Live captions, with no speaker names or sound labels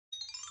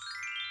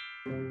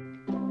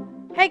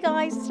Hey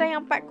guys, today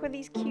I'm back with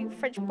these cute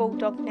French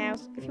bulldog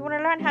nails. If you want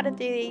to learn how to do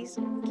these,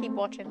 keep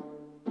watching.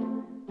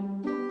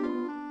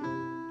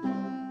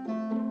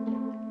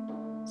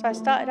 So I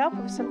started off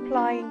with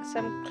applying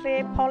some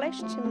clear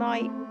polish to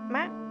my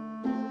mat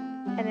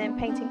and then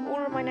painting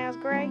all of my nails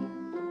grey.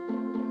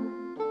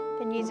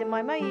 Then using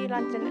my Moyu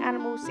London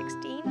Animal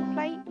 16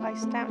 plate, I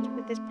stamped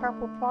with this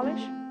purple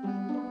polish.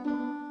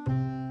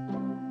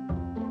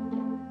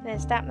 And then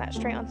stamped that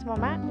straight onto my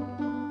mat.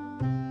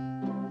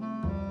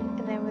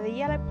 And then with a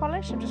yellow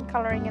polish, I'm just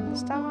colouring in the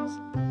stars.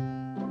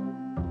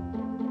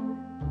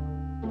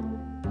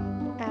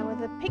 And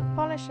with a pink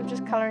polish, I'm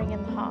just colouring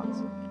in the hearts.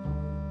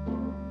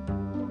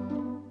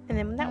 And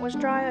then when that was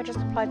dry, I just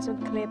applied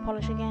some clear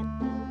polish again.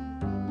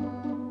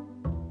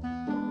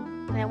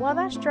 And then while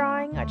that's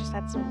drying, I just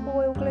add some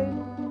foil glue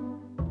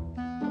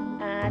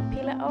and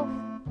peel it off.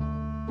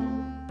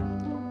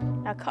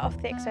 Now cut off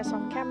the excess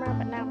on camera,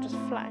 but now just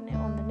flatten it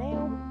on the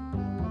nail.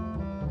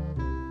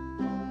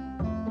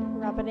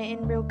 Rubbing it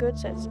in real good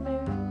so it's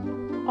smooth.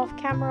 Off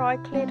camera I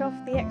cleared off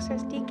the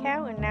excess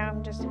decal and now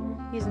I'm just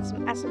using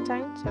some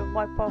acetone to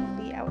wipe off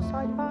the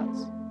outside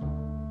parts.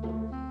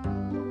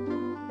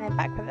 And then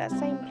back with that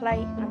same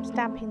plate I'm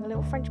stamping the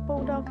little French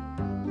bulldog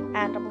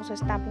and I'm also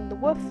stamping the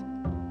woof.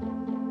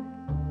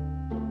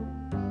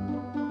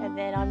 And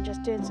then I'm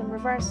just doing some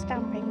reverse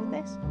stamping with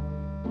this.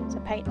 So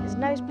painting his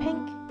nose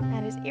pink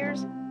and his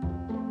ears.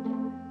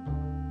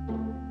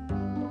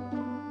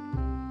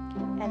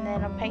 And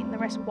then I'm painting the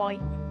rest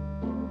white.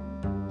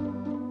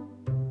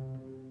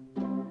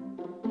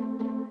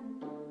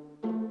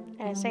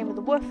 And same with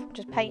the woof,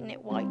 just painting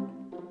it white.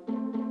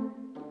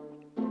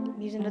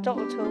 I'm using the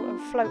dottle tool and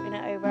floating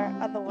it over,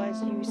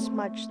 otherwise you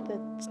smudge the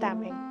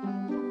stamping.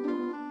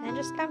 And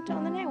just stamped it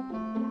on the nail.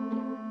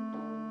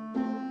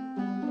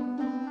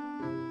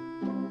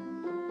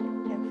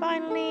 And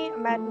finally,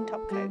 I'm adding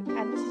top coat,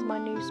 and this is my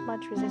new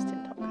smudge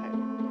resistant top coat.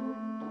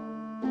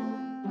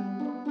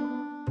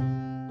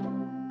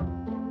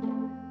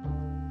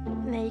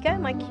 And there you go,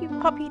 my cute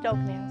puppy dog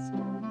nails.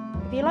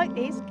 If you like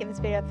these, give this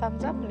video a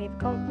thumbs up and leave a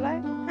comment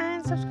below,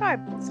 and subscribe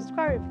if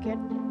you could.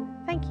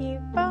 Thank you,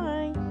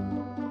 bye!